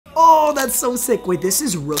Oh, that's so sick. Wait, this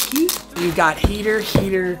is rookie? You got heater,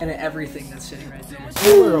 and everything that's sitting right there.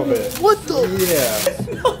 A little bit. What the?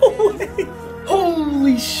 Yeah. No way.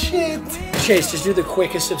 Holy shit. Chase, just do the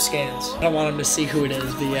quickest of scans. I don't want him to see who it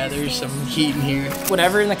is, but yeah, there's some heat in here.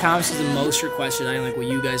 Whatever in the comments is the most requested item, like what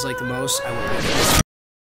you guys like the most, I will do it.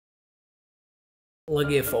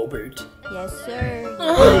 Look at Fulbert. Yes,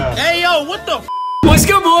 sir. Hey, yo, what the f? What's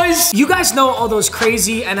good, boys? You guys know all those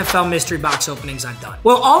crazy NFL mystery box openings I've done.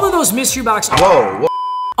 Well, all of those mystery box... Whoa.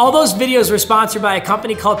 All those videos were sponsored by a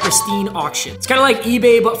company called Pristine Auction. It's kind of like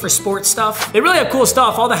eBay, but for sports stuff. They really have cool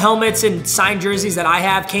stuff. All the helmets and signed jerseys that I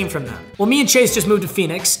have came from them. Well, me and Chase just moved to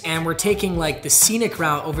Phoenix, and we're taking like the scenic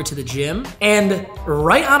route over to the gym. And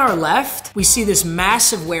right on our left, we see this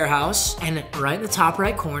massive warehouse, and right in the top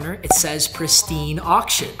right corner, it says Pristine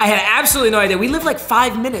Auction. I had absolutely no idea. We live like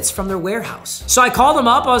 5 minutes from their warehouse. So I called them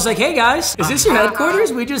up. I was like, hey guys, is this your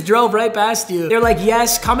headquarters? We just drove right past you. They're like,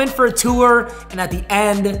 yes, come in for a tour. And at the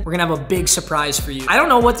end, we're gonna have a big surprise for you. I don't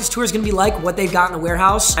know what this tour is gonna be like, what they've got in the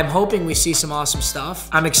warehouse. I'm hoping we see some awesome stuff.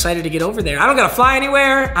 I'm excited to get over there. I don't gotta fly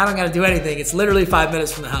anywhere. I don't gotta do anything. It's literally 5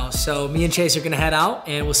 minutes from the house. So me and Chase are gonna head out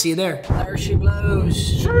and we'll see you there. There she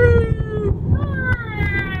blows.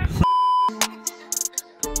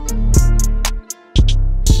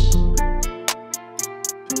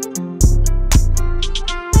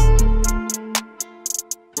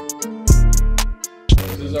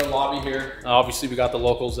 This is our lobby here. Obviously, we got the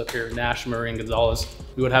locals up here, Nash, Murray, and Gonzalez.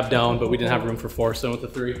 We would have down, but we didn't have room for 4, so with the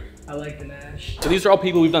 3. I like the Nash. So these are all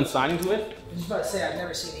people we've done signings with. I was just about to say, I've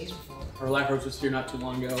never seen these before. Our Black Rose was here not too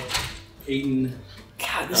long ago. Aiden.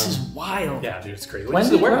 God, this is wild. Yeah, dude, it's crazy.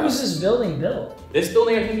 When was this building built? This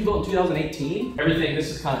building, I think, was built in 2018. Everything, this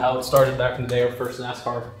is kind of how it started back in the day, our first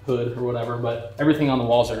NASCAR hood or whatever, but everything on the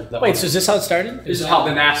walls are... Wait, so is this how it started? This is how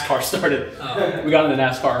the NASCAR started. Oh. We got into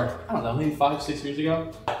NASCAR, I don't know, maybe 5, 6 years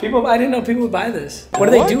ago. I didn't know people would buy this. What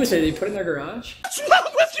do they do with it? They put it in their garage? What's wrong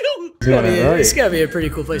with you? It's gotta be a pretty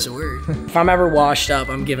cool place to work. If I'm ever washed up,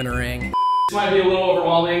 I'm giving a ring. This might be a little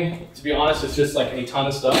overwhelming. To be honest, it's just like a ton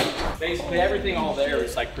of stuff. Basically, everything all there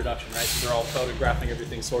is like production, right? So they're all photographing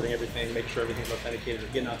everything, sorting everything, making sure everything's authenticated or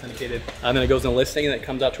getting authenticated. And then it goes in a listing and it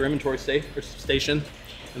comes out to our inventory station,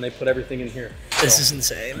 and they put everything in here. This is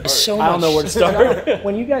insane. There's so much. I don't know where to start.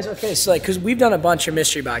 When you guys, okay, so like, cause we've done a bunch of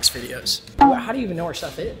mystery box videos. How do you even know where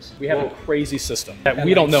stuff is? We have a crazy system that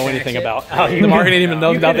we don't know anything about. The marketing even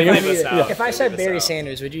knows nothing about this. If I said Barry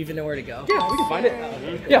Sanders, would you even know where to go? Yeah, we can find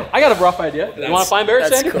it. Yeah, I got a rough idea. You want to find Barry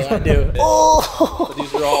Sanders? That's cool, I do. Oh! So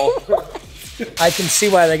these are all... I can see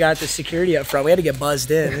why they got the security up front. We had to get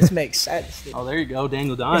buzzed in. This makes sense. Dude. Oh, there you go,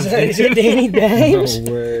 Daniel Dimes. Is it Danny Dimes?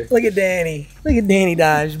 No way. Look at Danny. Look at Danny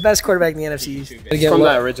Dimes. Best quarterback in the NFC East. From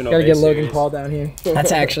that original Gotta get Logan series. Paul down here.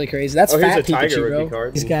 That's actually crazy. That's fat here's a Tiger Pikachu, rookie bro.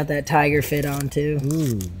 card. He's got that tiger fit on, too.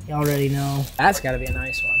 Ooh. You already know. That's gotta be a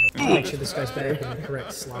nice one. Make sure this guy's back in the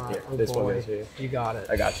correct slot. Oh, This boy. one is here. You got it.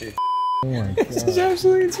 I got you. Oh my This is God.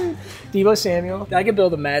 absolutely insane. Debo Samuel. I could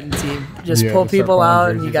build a Madden team. Just Yeah, pull start people pulling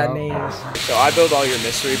out and you jerseys got out. names. So I build all your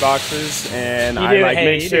mystery boxes, and You I do. like Hey,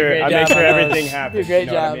 make you do a sure great I job make sure on those. everything You happens. do a great you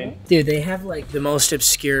know job. what I mean? Dude, they have like the most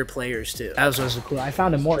obscure players too. That was also cool. I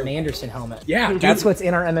found a Morton Anderson helmet. Yeah, dude. That's what's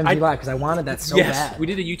in our MMG live because I wanted that so bad. We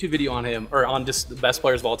did a YouTube video on him, or on just the best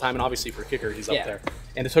players of all time, and obviously for kicker, he's up Yeah. there.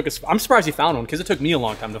 And it took us, I'm surprised he found one, because it took me a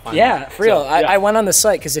long time to find one. Yeah, for real. So, yeah. I went on the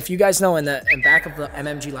site because if you guys know in the back of the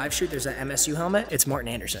MMG live shoot, there's an MSU helmet. It's Morton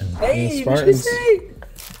Anderson. Hey, what you say?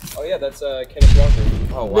 Oh yeah, that's Kenneth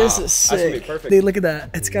Walker. Oh wow. This is That's gonna be sick. perfect. Dude, look at that.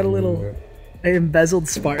 It's got a little embezzled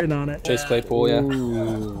Spartan on it. Chase Claypool, yeah.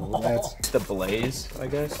 Ooh, that's the Blaze, I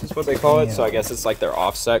guess is what they call it. So I guess it's like their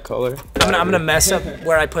offset color. I'm gonna mess up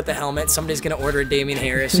where I put the helmet. Somebody's gonna order a Damian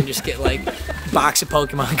Harris and just get like a box of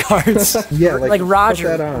Pokemon cards. Yeah, like Roger.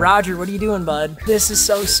 put that on. Roger, what are you doing, bud? This is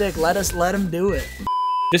so sick. Let him do it.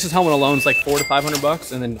 This is helmet alone is like $400 to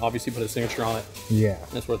 $500, and then obviously put a signature on it. Yeah.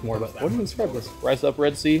 That's worth more. But what do you describe this? Rise Up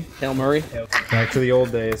Red Sea, Hail Murray. Back to the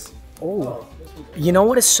old days. Oh. You know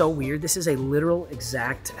what is so weird? This is a literal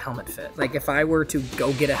exact helmet fit. Like if I were to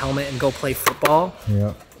go get a helmet and go play football,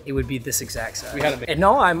 Yeah. it would be this exact size. We had it. And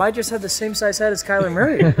no, I might just have the same size head as Kyler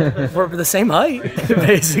Murray. We're the same height,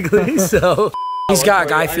 basically. So he's got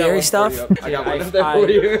Guy Fieri stuff. I got one of them for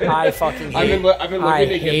you. I fucking I've hate. been looking I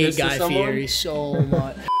to get hate this to Guy someone. Fieri so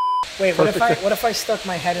much. Wait, what if I stuck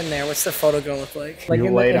my head in there? What's the photo gonna look like? Like You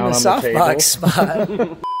in lay the down on the softbox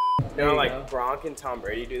spot. You know, like Gronk and Tom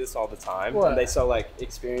Brady do this all the time. What? And they sell like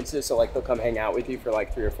experiences, so like they'll come hang out with you for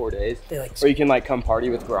like 3 or 4 days. Like, or you can like come party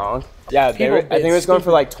with Gronk. Yeah, I think it was going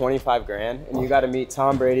for like 25 grand, and you got to meet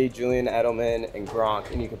Tom Brady, Julian Edelman, and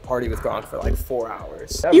Gronk, and you could party with Gronk for like 4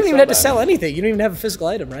 hours. you don't even have to sell anything. You don't even have a physical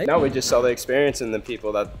item, right? No, we just sell the experience and the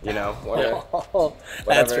people that, you know,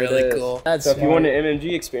 That's really cool. That's so if you want an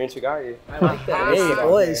MMG experience, we got you. I like that. Hey,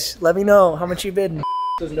 boys, let me know how much you bid.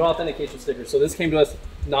 There's no authentication sticker, so this came to us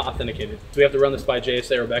not authenticated. So we have to run this by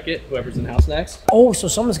JSA or Beckett, whoever's in house next. Oh, so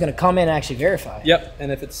someone's gonna come in and actually verify. Yep,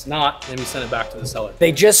 and if it's not, then we send it back to the seller.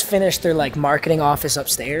 They just finished their like marketing office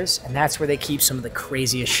upstairs, and that's where they keep some of the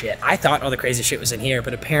craziest shit. I thought all the craziest shit was in here,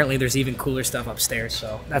 but apparently there's even cooler stuff upstairs,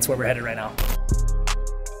 so that's where we're headed right now.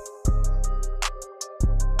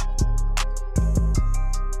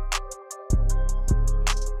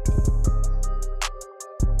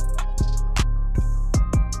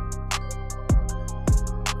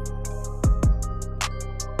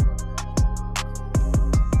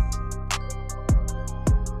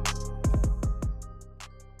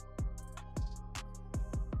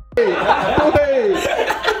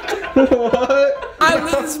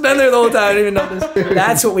 I've been there the whole time. I didn't even notice.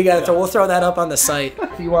 That's what we got to throw. We'll throw that up on the site.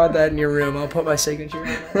 If you want that in your room, I'll put my signature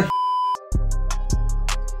in there.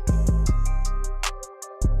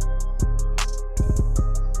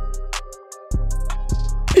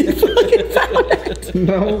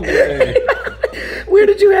 No way. Where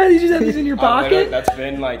did you have these? You just have these in your pocket? That's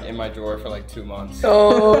been like in my drawer for like 2 months.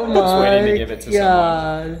 Oh my Just waiting to give it to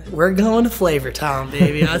God. We're going to Flavor Town,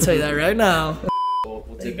 baby. I'll tell you that right now. We'll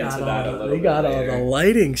dip into that a little They bit got all later. the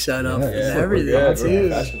lighting set up and everything too.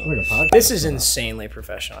 This is insanely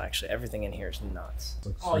professional, actually. Everything in here is nuts.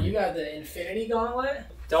 Oh, you got the infinity gauntlet?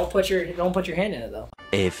 Don't put your hand in it though.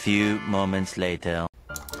 A few moments later.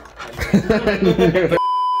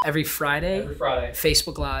 Every Friday,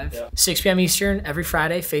 Facebook Live. Yeah. 6 p.m. Eastern, every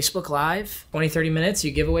Friday, Facebook Live. 20, 30 minutes, you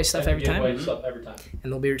give away stuff every time. And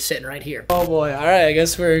they'll be sitting right here. Oh boy, all right, I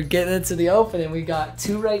guess we're getting into the opening. We got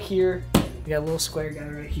 2 right here. We got a little square guy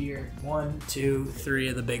right here. 1, 2, 3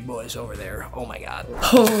 of the big boys over there. Oh my God.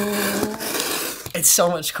 Oh, it's so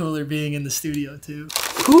much cooler being in the studio too.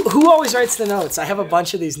 Who always writes the notes? I have a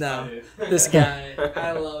bunch of these now. This guy.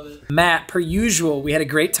 I love it. Matt, per usual, we had a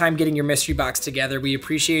great time getting your mystery box together. We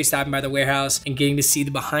appreciate you stopping by the warehouse and getting to see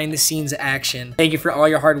the behind the scenes action. Thank you for all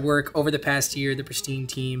your hard work over the past year, the Pristine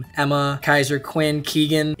team. Emma, Kaiser, Quinn,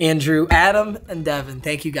 Keegan, Andrew, Adam, and Devin.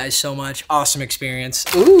 Thank you guys so much. Awesome experience.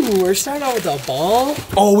 Ooh, we're starting out with a ball.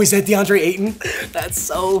 Oh, is that DeAndre Ayton? That's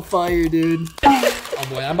so fire, dude. Oh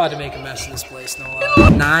boy, I'm about to make a mess of this place, no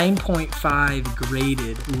lie. 9.5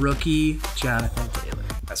 graded rookie Jonathan Taylor.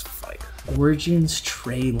 That's fire. Origins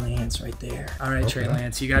Trey Lance right there. All right, Trey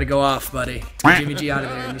Lance, you got to go off, buddy. Get Jimmy G out of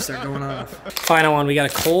there and you start going off. Final one, we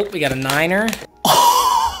got a Colt, we got a Niner.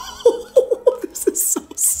 Oh, this is so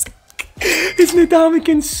sick. It's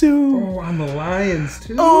Ndamukong Suh. Oh, on the Lions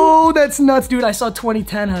too. Oh, that's nuts, dude. I saw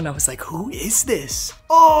 2010 and I was like, who is this?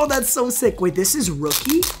 Oh, that's so sick. Wait, this is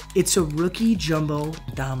rookie? It's a rookie jumbo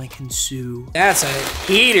Ndamukong Suh. That's a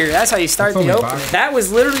heater. That's how you start the opening. That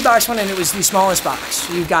was literally box 1 and it was the smallest box.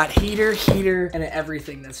 You've got heater, and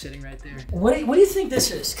everything that's sitting right there. What do you think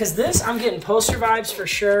this is? Because this, I'm getting poster vibes for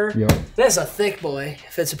sure. Yep. That's a thick boy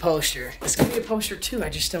if it's a poster. It's going to be a poster too. I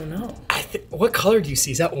just don't know. What color do you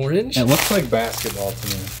see? Is that orange? It looks like basketball to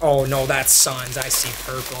me. Oh no, that's Suns. I see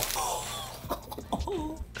purple.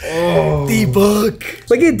 Oh. D-Book.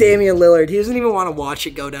 Look at Damian Lillard. He doesn't even want to watch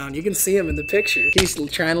it go down. You can see him in the picture. He's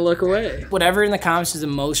trying to look away. Whatever in the comments is the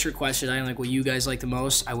most requested item, like what you guys like the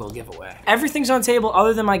most, I will give away. Everything's on the table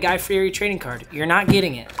other than my Guy Fieri trading card. You're not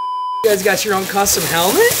getting it. You guys got your own custom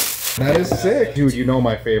helmet? That is sick. Dude, you know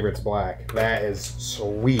my favorite's black. That is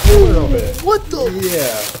sweet. What the?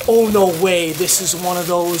 Yeah. Oh, no way. This is one of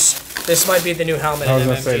those. This might be the new helmet. I was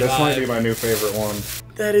gonna in say, MMG this Live. might be my new favorite one.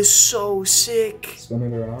 That is so sick. Spin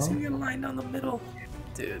it around. See, you're lined down the middle.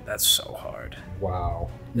 Dude, that's so hard. Wow.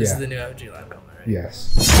 This is the new MMG Live helmet, right?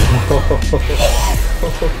 Yes.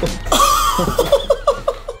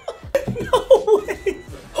 No way.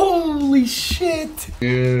 Holy shit.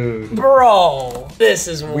 Dude. Bro, this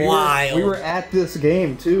is wild. We were at this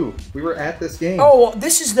game, too. We were at this game. Oh,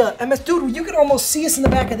 this is the MS. Dude, you could almost see us in the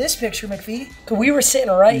back of this picture, McPhee. Because we were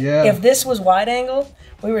sitting right. Yeah. If this was wide angle,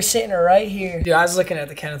 we were sitting right here. Dude, I was looking at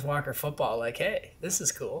the Kenneth Walker football like, hey, this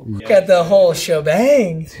is cool. Got the whole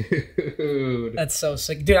shebang. Dude. That's so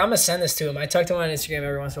sick. Dude, I'm going to send this to him. I talk to him on Instagram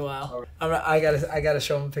every once in a while. I gotta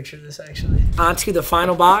show him a picture of this, actually. On to the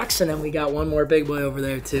final box, and then we got one more big boy over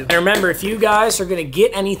there, too. And remember, if you guys guys are gonna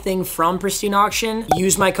get anything from Pristine Auction,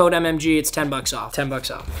 use my code MMG. It's 10 bucks off. 10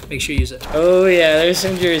 bucks off. Make sure you use it. Oh yeah, there's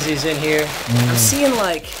some jerseys in here. I'm seeing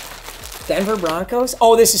like Denver Broncos.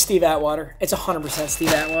 Oh, this is Steve Atwater. It's 100%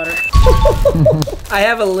 Steve Atwater. I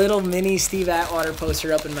have a little mini Steve Atwater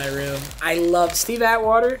poster up in my room. I love Steve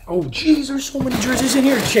Atwater. Oh, geez, there's so many jerseys in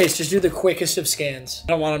here. Chase, just do the quickest of scans.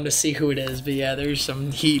 I don't want him to see who it is, but yeah, there's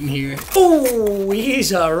some heat in here. Oh,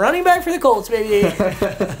 he's a running back for the Colts, baby.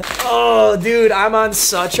 Oh, dude, I'm on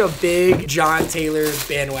such a big John Taylor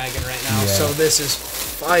bandwagon right now. Yeah. So this is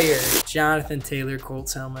fire. Jonathan Taylor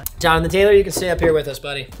Colts helmet. Jonathan Taylor, you can stay up here with us,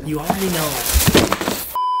 buddy. You already know.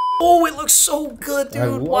 Oh, it looks so good,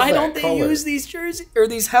 dude. Why don't they use these jerseys or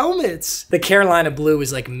these helmets? The Carolina blue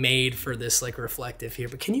is like made for this like reflective here,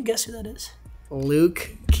 but can you guess who that is?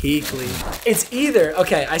 Luke Kuechly. It's either,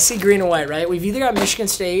 okay, I see green and white, right? We've either got Michigan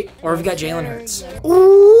State or we've got Jalen Hurts.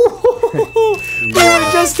 Ooh, we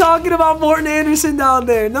were just talking about Morton Anderson down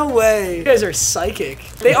there. No way. You guys are psychic.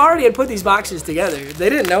 They already had put these boxes together. They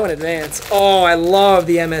didn't know in advance. Oh, I love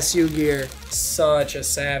the MSU gear. Such a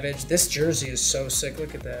savage. This jersey is so sick.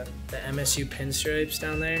 Look at that. The MSU pinstripes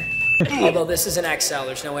down there. Although this is an XL.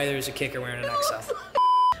 There's no way there's a kicker wearing an XL.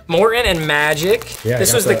 Morton and Magic. Yeah,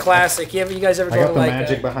 this was the classic. You guys ever go to like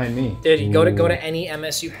Magic behind me? Dude, you go to any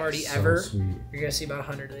MSU party ever, sweet. You're gonna see about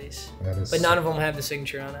 100 of these. But none of them have the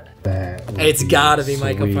signature on it. It's gotta be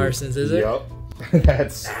Micah Parsons, is it? Yep.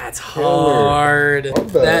 That's hard.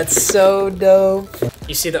 That's so dope.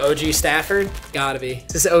 You see the OG Stafford? Gotta be.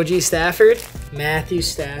 Is this OG Stafford? Matthew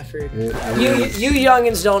Stafford. You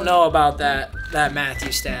youngins don't know about that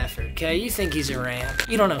Matthew Stafford, okay? You think he's a Ram.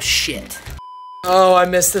 You don't know shit. Oh, I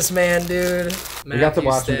miss this man, dude. We got to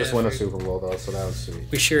watch him just win a Super Bowl, though, so that was sweet.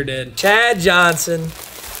 We sure did. Chad Johnson.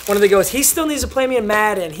 One of the goes, he still needs to play me in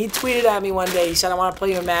Madden. He tweeted at me one day. He said, I want to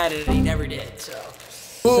play you in Madden, and he never did, so.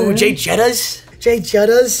 Ooh, Jay Jettas. Jay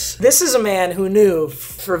Jettas. This is a man who knew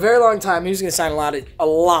for a very long time he was going to sign a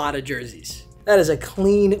lot of jerseys. That is a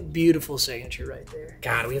clean, beautiful signature right there.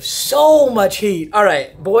 God, we have so much heat. All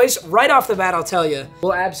right, boys, right off the bat, I'll tell you,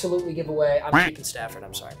 we'll absolutely give away. I'm keeping Stafford.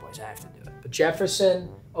 I'm sorry, boys. I have to do it. But Jefferson,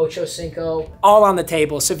 Ocho Cinco, all on the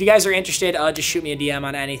table. So if you guys are interested, just shoot me a DM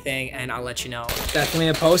on anything, and I'll let you know. Definitely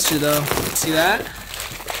a poster, though. See that?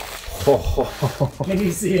 Can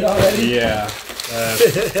you see it already? Yeah.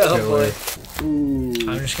 Oh, boy. Ooh.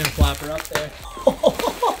 I'm just going to flop her up there.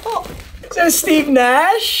 Is that Steve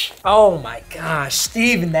Nash? Oh my gosh,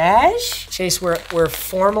 Steve Nash? Chase, we're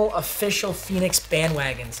formal, official Phoenix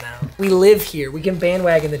bandwagons now. We live here. We can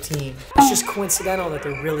bandwagon the team. It's just coincidental that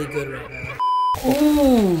they're really good right now.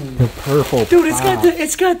 Ooh, the purple. Dude,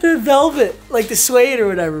 it's got the velvet, like the suede or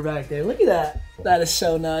whatever back there. Look at that. That is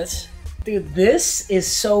so nuts. Dude, this is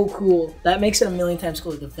so cool. That makes it a million times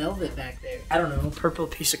cooler. The velvet back there. I don't know, purple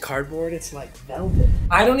piece of cardboard. It's like velvet.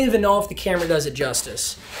 I don't even know if the camera does it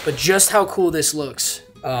justice, but just how cool this looks.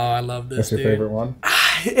 Oh, I love this, That's your favorite one?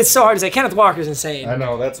 It's so hard to say. Kenneth Walker's insane. I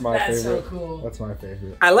know, that's my favorite. That's so cool. That's my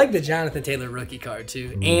favorite. I like the Jonathan Taylor rookie card,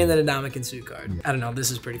 too, and the Ndamukong Suh card. I don't know,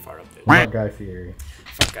 this is pretty far up there. Fuck Guy Fieri.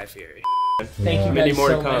 Fuck Guy Fieri. Thank you Many guys more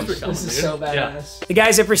so to come. much. This is so badass. The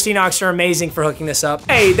guys at Pristine Auction are amazing for hooking this up.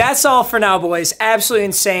 Hey, that's all for now, boys. Absolutely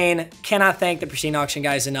insane. Cannot thank the Pristine Auction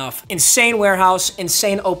guys enough. Insane warehouse,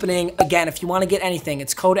 insane opening. Again, if you want to get anything,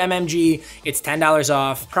 it's code MMG. It's $10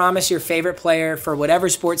 off. Promise your favorite player for whatever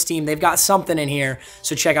sports team. They've got something in here,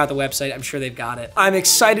 so check out the website. I'm sure they've got it. I'm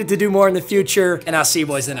excited to do more in the future, and I'll see you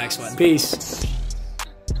boys in the next one. Peace.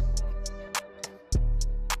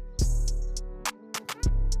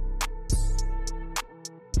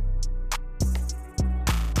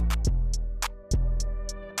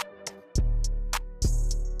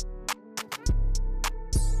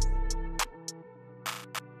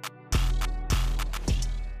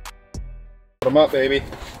 Put them up, baby.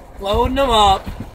 Loading them up.